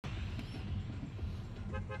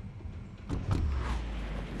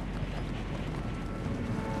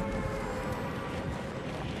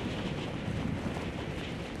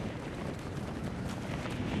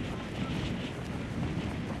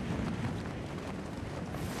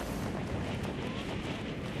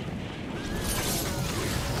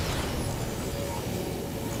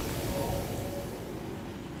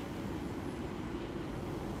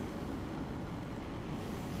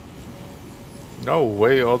No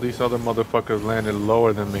way, all these other motherfuckers landed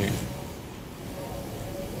lower than me.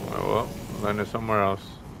 Well, landed somewhere else.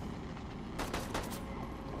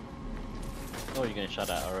 Oh, you're getting shot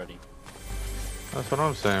at already. That's what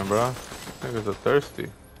I'm saying, bro. Niggas are thirsty.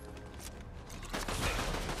 I'm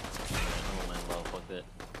gonna land low, fuck it.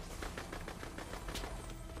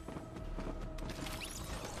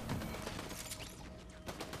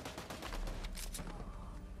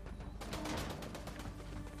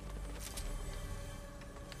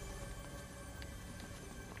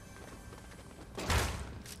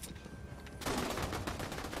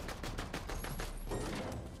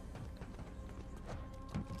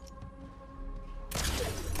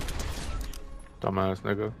 Dumbass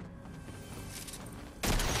nigga.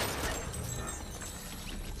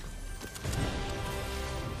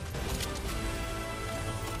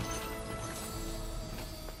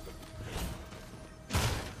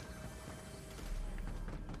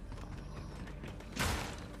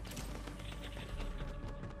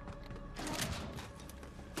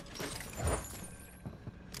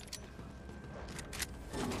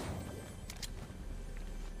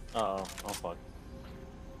 Uh-oh, oh fuck.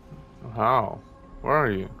 How? Where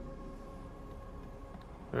are you?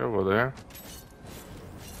 You're over there.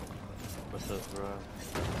 What's up, bro?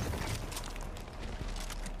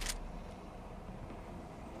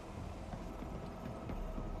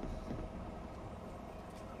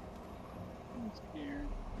 I'm scared.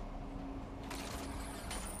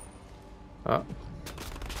 Oh.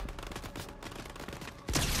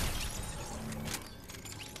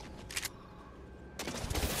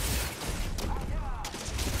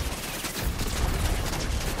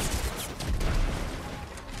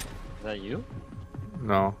 Is that you?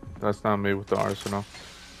 No, that's not me with the arsenal.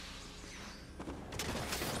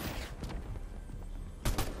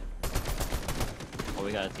 Oh,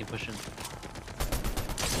 we got a team pushing.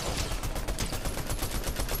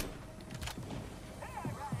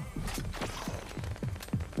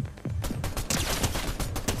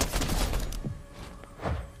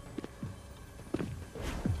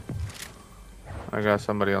 I got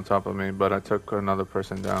somebody on top of me, but I took another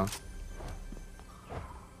person down.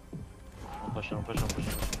 I'm pushing, I'm pushing, I'm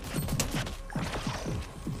pushing.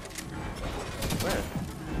 Where?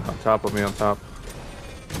 On top of me, on top.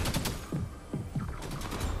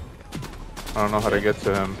 I don't know how to get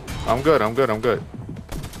to him. I'm good, I'm good, I'm good.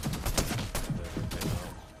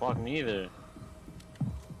 Fuck me either.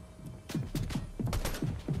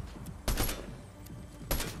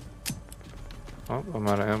 Oh, I'm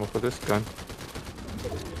out of ammo for this gun.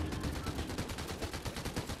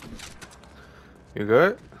 You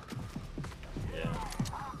good? Yeah.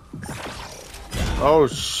 Oh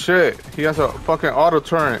shit, he has a fucking auto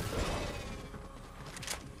turret.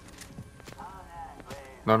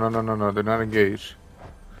 No, no, no, no, no, they're not engaged.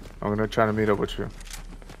 I'm gonna try to meet up with you.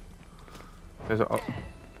 There's a...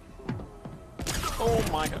 Oh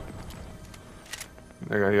my god.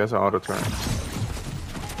 Nigga, he has an auto turret.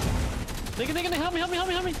 Nigga, help me, help me, help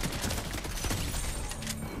me, help me.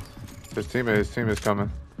 His team is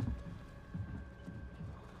coming.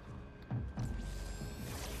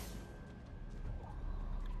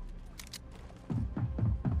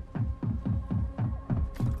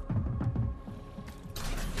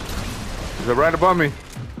 He's right above me.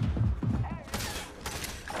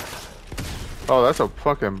 Oh, that's a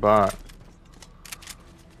fucking bot.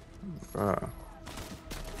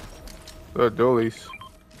 The dualies.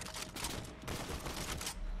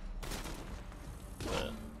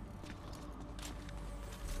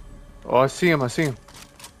 Oh, I see him, I see him.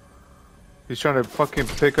 He's trying to fucking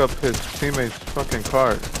pick up his teammate's fucking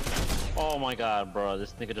card. Oh my god, bro.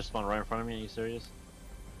 This nigga just spawned right in front of me. Are you serious?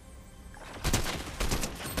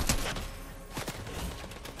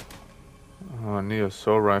 Oh, I need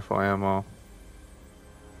assault rifle ammo.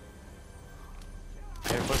 I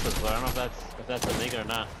hear footsteps, but I don't know if that's a nigga or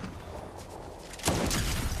not.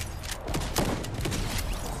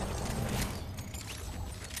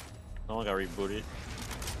 Someone got rebooted.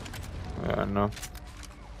 Yeah, I know.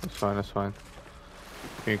 That's fine, that's fine.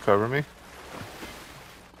 Can you cover me?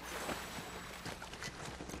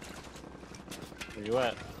 Where you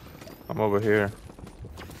at? I'm over here.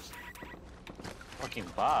 Fucking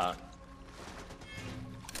bot.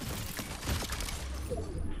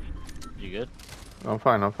 You good? I'm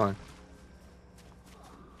fine, I'm fine.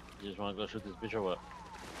 You just wanna go shoot this bitch or what?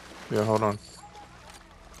 Yeah, hold on.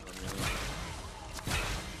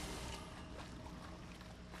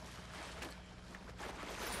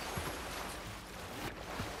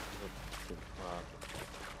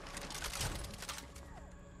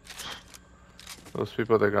 Those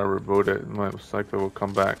people that got rebooted most likely will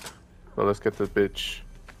come back. So let's get this bitch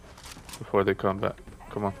before they come back.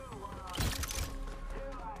 Come on.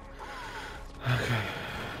 Okay.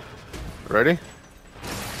 Ready?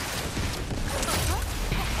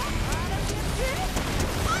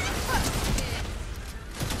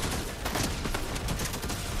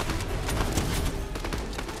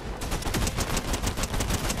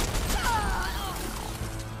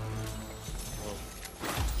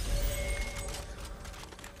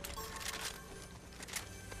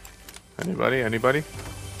 Anybody? Anybody?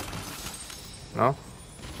 No?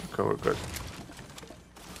 Okay, we're good.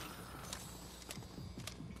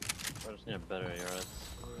 I just need a better ARS.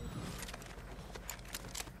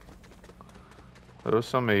 There was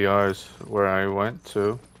some ARs where I went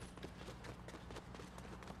to.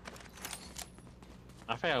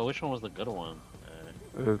 I forgot which one was the good one.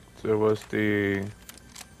 It was the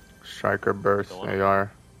Striker Burst The one?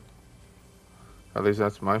 AR. At least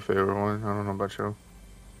that's my favorite one. I don't know about you.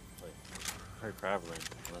 Very traveling.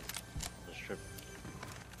 That's trip.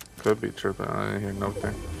 Could be tripping. I didn't hear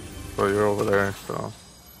nothing. But you're over there, so.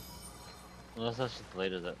 Unless that's just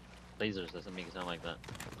lasers doesn't make it sound like that.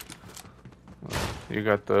 You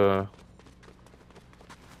got the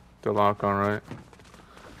lock on, right?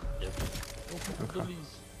 Yep. Okay.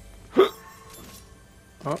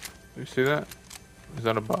 Oh, you see that? Is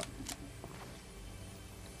that a bot?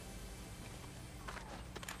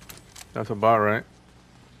 That's a bot, right?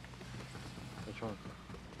 Which one?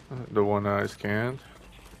 The one I scanned.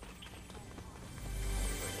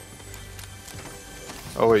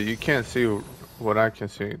 Oh wait, you can't see what I can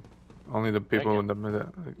see. Only the people in the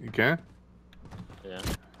middle. You can? Yeah.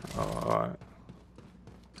 Oh, alright.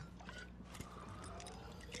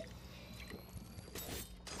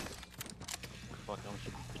 Fuck, I'm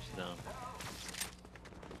shooting bitches down.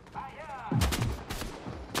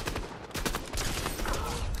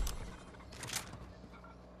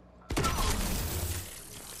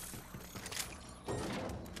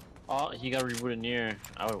 Oh, he got rebooted near.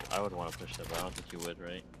 I would want to push that, but I don't think you would,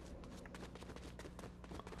 right?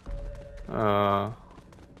 I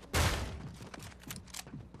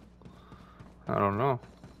don't know.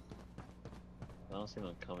 I don't see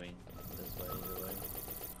them coming this way either way.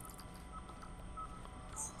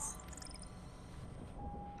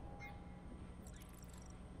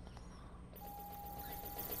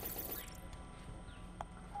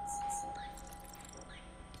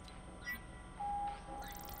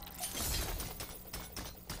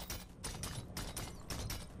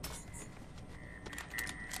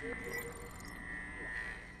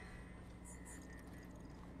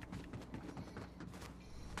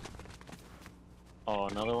 Oh,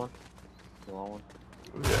 another one? The long one?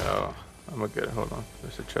 Yeah, I'm gonna get it. Hold on.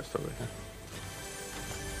 There's a chest over here.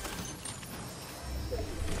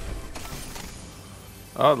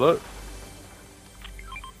 Oh, look.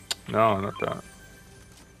 No, not that.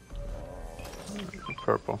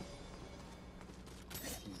 Purple.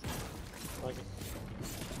 Like it.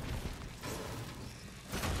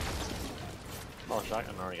 Oh,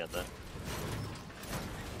 shotgun already got that.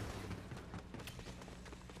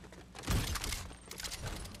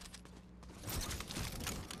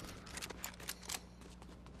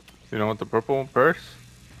 You know what the purple burst?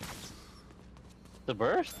 The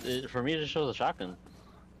burst? For me, it just shows a shotgun.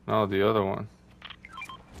 No, the other one.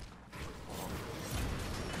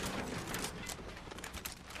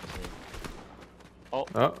 Oh.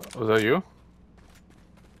 Oh, was that you?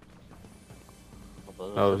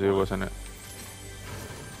 Oh, That was you, wasn't it?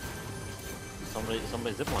 Somebody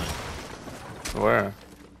zipline. Where?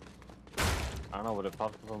 I don't know, but it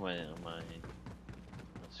popped up on my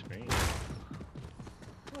screen.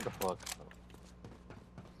 What the fuck?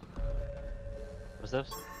 What's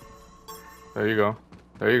this? There you go.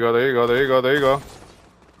 There you go, there you go, there you go, there you go.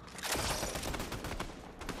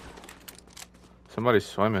 Somebody's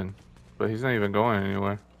swimming, but he's not even going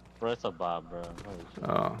anywhere. Bro, it's a bot, bro.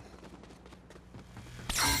 Oh.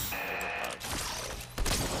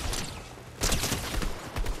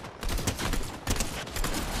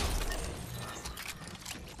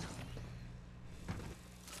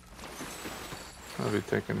 I'll be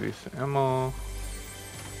taking these ammo.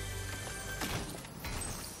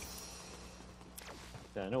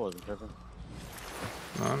 Yeah, I know it wasn't tripping.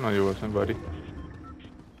 No, no, you wasn't, buddy.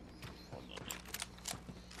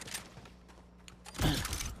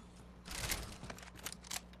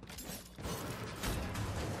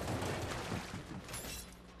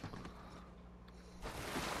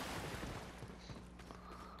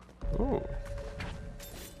 Ooh.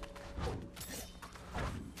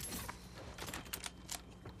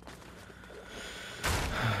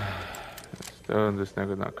 Still, this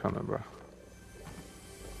nigga's not coming, bro.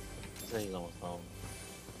 He said he's almost home.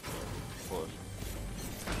 Of course.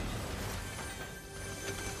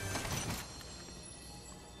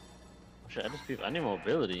 Shit, I need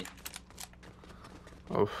mobility.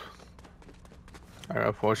 Oof. I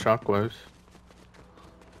got 4 shockwaves.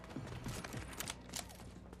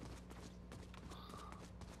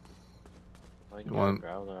 If I can You get a want?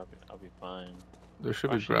 growler, I'll be fine. There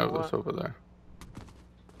should be Actually, you know growlers what? over there.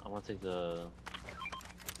 I want to take the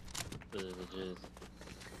jizz.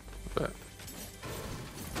 But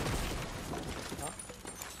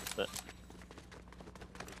But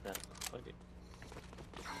take that. Fuck it.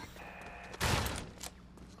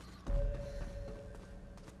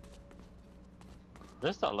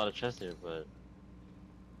 There's not a lot of chests here, but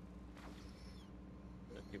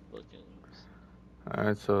keep looking.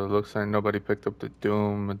 alright, so it looks like nobody picked up the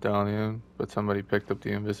Doom medallion, but somebody picked up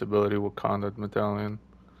the Invisibility Wakanda medallion.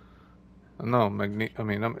 No, I mean,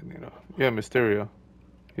 not Magneto. Yeah, Mysterio.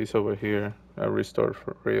 He's over here. I restored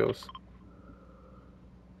for Rios.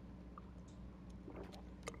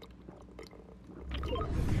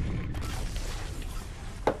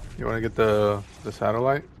 You want to get the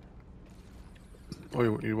satellite? Or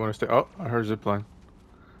you want to stay? Oh, I heard zipline.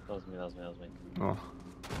 That was me. That was me. That was me. Oh,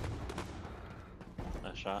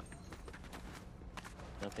 Nice shot.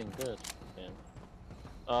 Nothing good.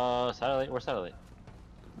 Damn. Satellite. Where's satellite?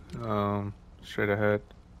 straight ahead.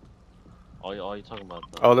 All you talking about?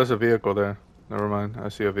 Oh, there's a vehicle there. Never mind. I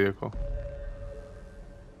see a vehicle.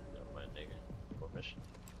 Never mind, nigga. What mission?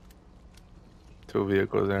 2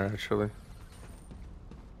 vehicles there, actually.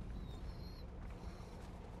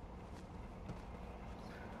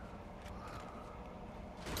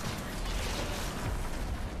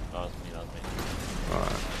 That was me. That was me.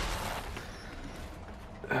 Alright.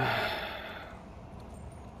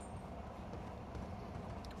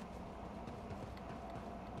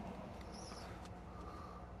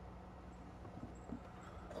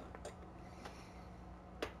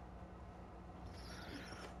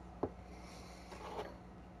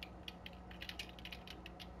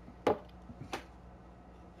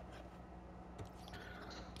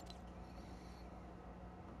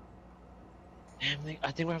 Damn, nigga.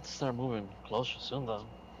 I think we have to start moving closer soon, though.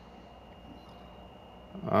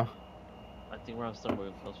 Huh? I think we're gonna start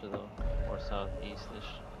moving closer, though. More southeast-ish.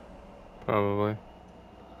 Probably.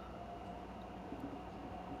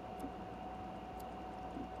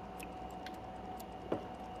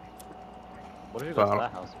 What if you go to So,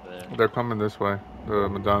 that house over there? they're coming this way. The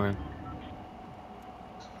medallion.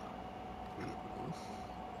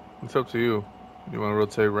 It's up to you. You want to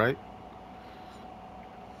rotate right?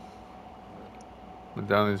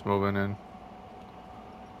 Medallion's moving in.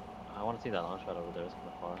 I want to see that launch pad over there. It's kind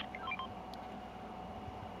of far.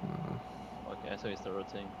 Okay, so you start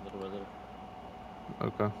rotating little by little.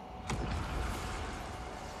 Okay.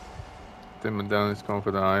 The medallion's going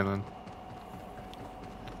for the island.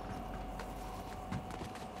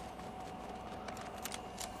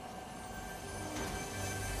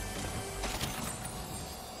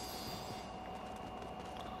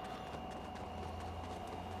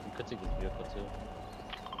 You could take this vehicle too.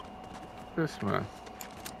 This man.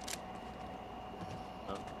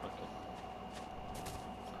 Oh, okay.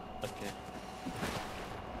 Okay.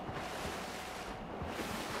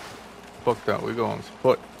 Fuck that. We go on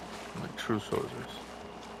foot. Like true soldiers.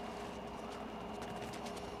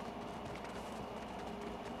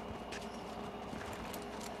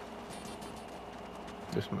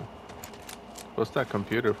 This man. What's that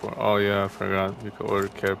computer for? Oh yeah, I forgot. You could order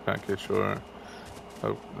care package or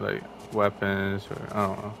like weapons or I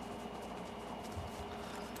don't know.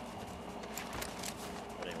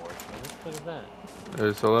 That ain't working. What the fuck is that?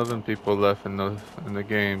 There's 11 people left in the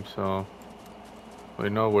game, so we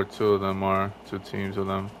know where 2 of them are. 2 teams of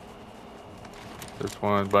them. There's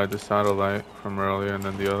one by the satellite from earlier, and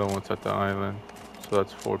then the other one's at the island. So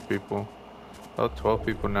that's 4 people. About 12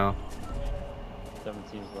 people now.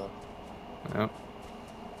 17's left. Yep.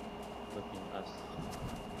 Looking us.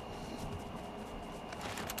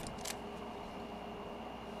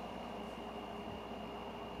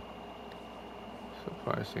 So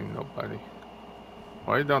far I see nobody.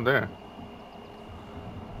 Why are you down there?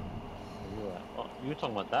 Where you at? Oh, you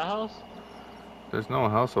talking about that house? There's no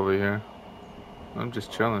house over here. I'm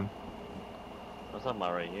just chilling. I was talking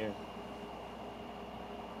about right here.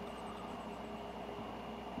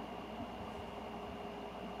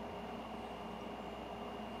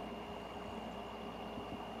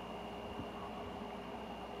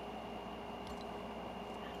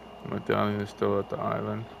 Medallion is still at the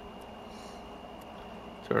island.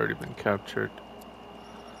 It's already been captured.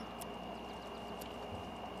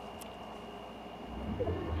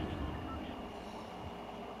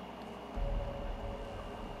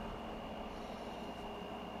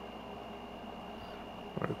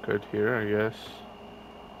 We're good here, I guess.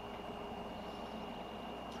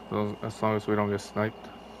 As long as we don't get sniped.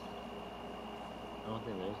 I don't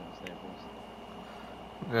think there's any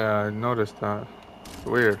snipers. Yeah, I noticed that. It's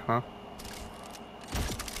weird, huh?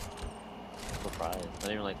 Surprise.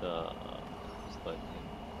 Not even like just like,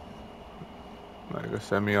 Like a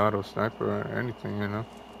semi-auto sniper or anything, you know?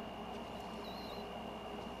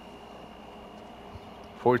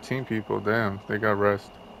 14 people, damn, they got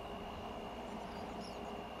rest.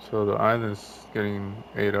 So the island's getting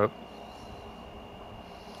ate up.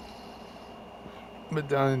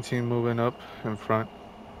 Medallion team moving up in front.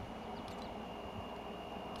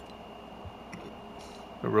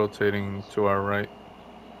 They're rotating to our right.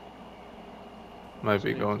 Might be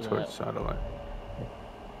shooting going to towards that. satellite.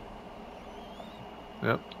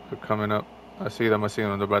 Yep, they're coming up. I see them.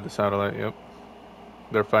 They're by the satellite. Yep.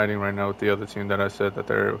 They're fighting right now with the other team that I said that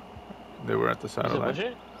they were at the You said satellite. push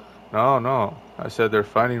it? No, no. I said they're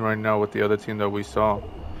fighting right now with the other team that we saw.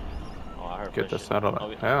 Oh, I heard Get the push it.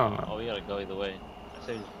 satellite. Hell Oh, no. we gotta go either way. I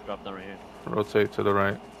say just drop down right here. Rotate to the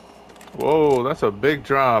right. Whoa, that's a big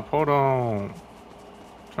drop. Hold on.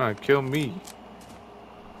 Trying to kill me.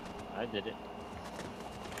 I did it.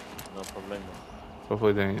 No problemo.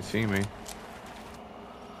 Hopefully they didn't see me.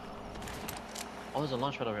 Oh, there's a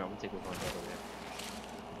launch pad over here. I'm gonna take this launch pad over here.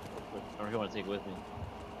 I don't know if you want to take it with me.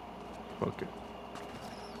 Fuck it.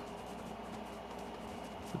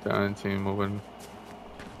 The down team moving.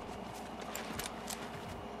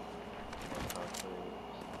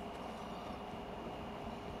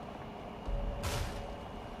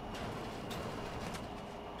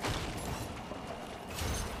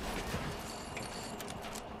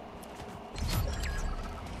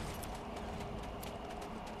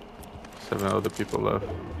 Seven other people left.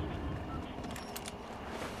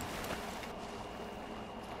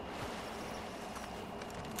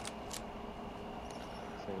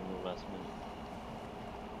 Saving the last minute.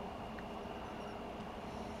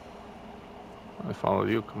 I follow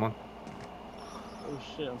you. Come on. Oh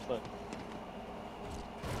shit, I'm stuck.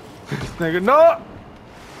 This nigga, no!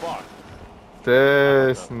 Fuck.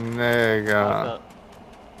 This Fucked nigga. up.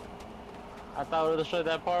 I thought we would destroyed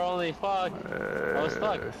that part only. Fuck. I was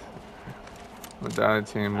stuck. The down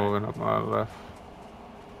team moving up my left.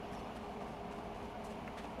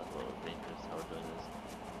 That's a little dangerous how we're doing this.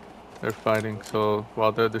 They're fighting, so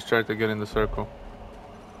while they're distracted, get in the circle.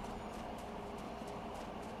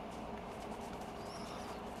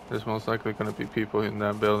 There's most likely gonna be people in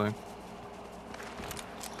that building.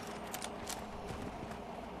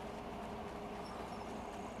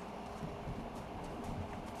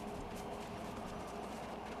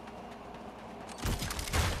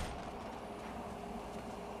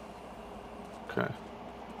 Okay.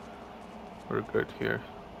 We're good here.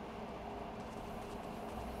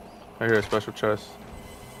 I hear a special chest.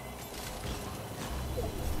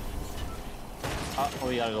 Oh,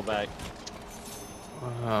 we gotta go back.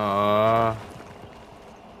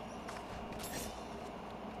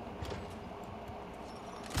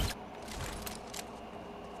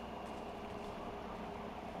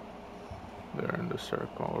 They're in the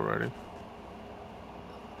circle already.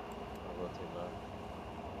 I'll rotate left.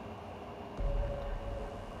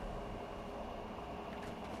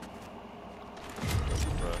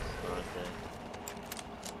 For us, aren't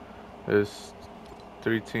they? There's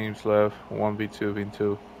 3 teams left. 1v2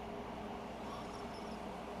 v2.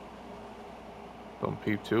 Don't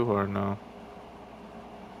peep too hard now.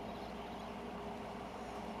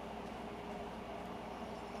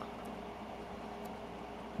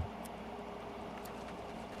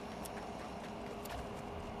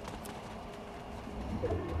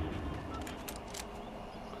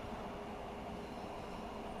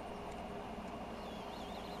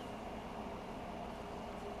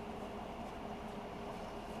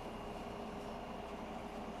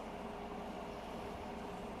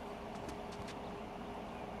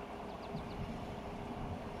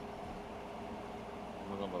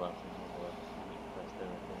 I'm on the left. I'm on the left. Press there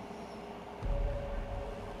right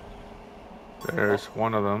there. There's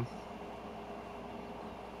one of them.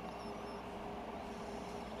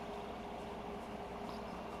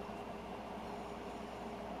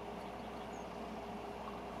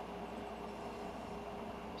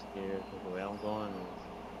 I'm scared because the way I'm going is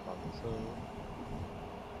fucking so.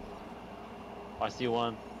 I see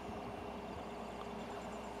one.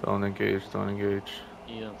 Don't engage, don't engage.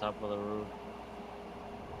 He's on top of the roof.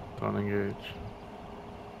 Don't engage.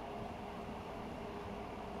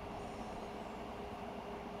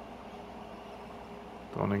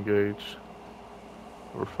 Don't engage.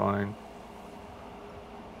 We're fine.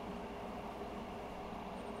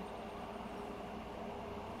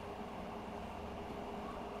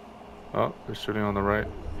 Oh, they're shooting on the right.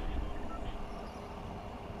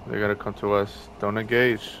 They gotta come to us. Don't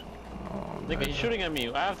engage. Oh, Nigga, he's nigga. shooting at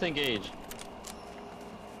me. I have to engage.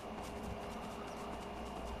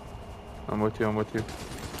 I'm with you, I'm with you.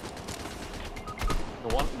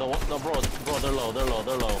 No, bro, they're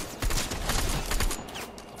low.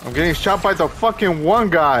 I'm getting shot by the fucking one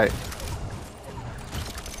guy.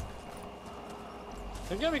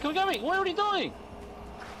 Come get me! What are you doing?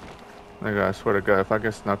 Nigga, I swear to God, if I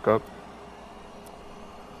get snuck up.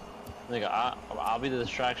 Nigga, I'll be the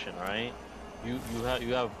distraction, alright? You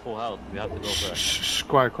have full health. You have to go for it. Shh,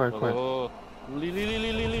 quiet. Go.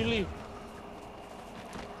 Leave.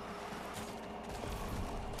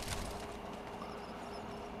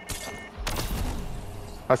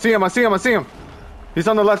 I see him. He's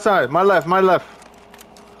on the left side. My left.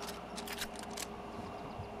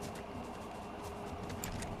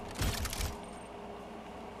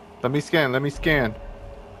 Let me scan.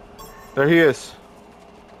 There he is.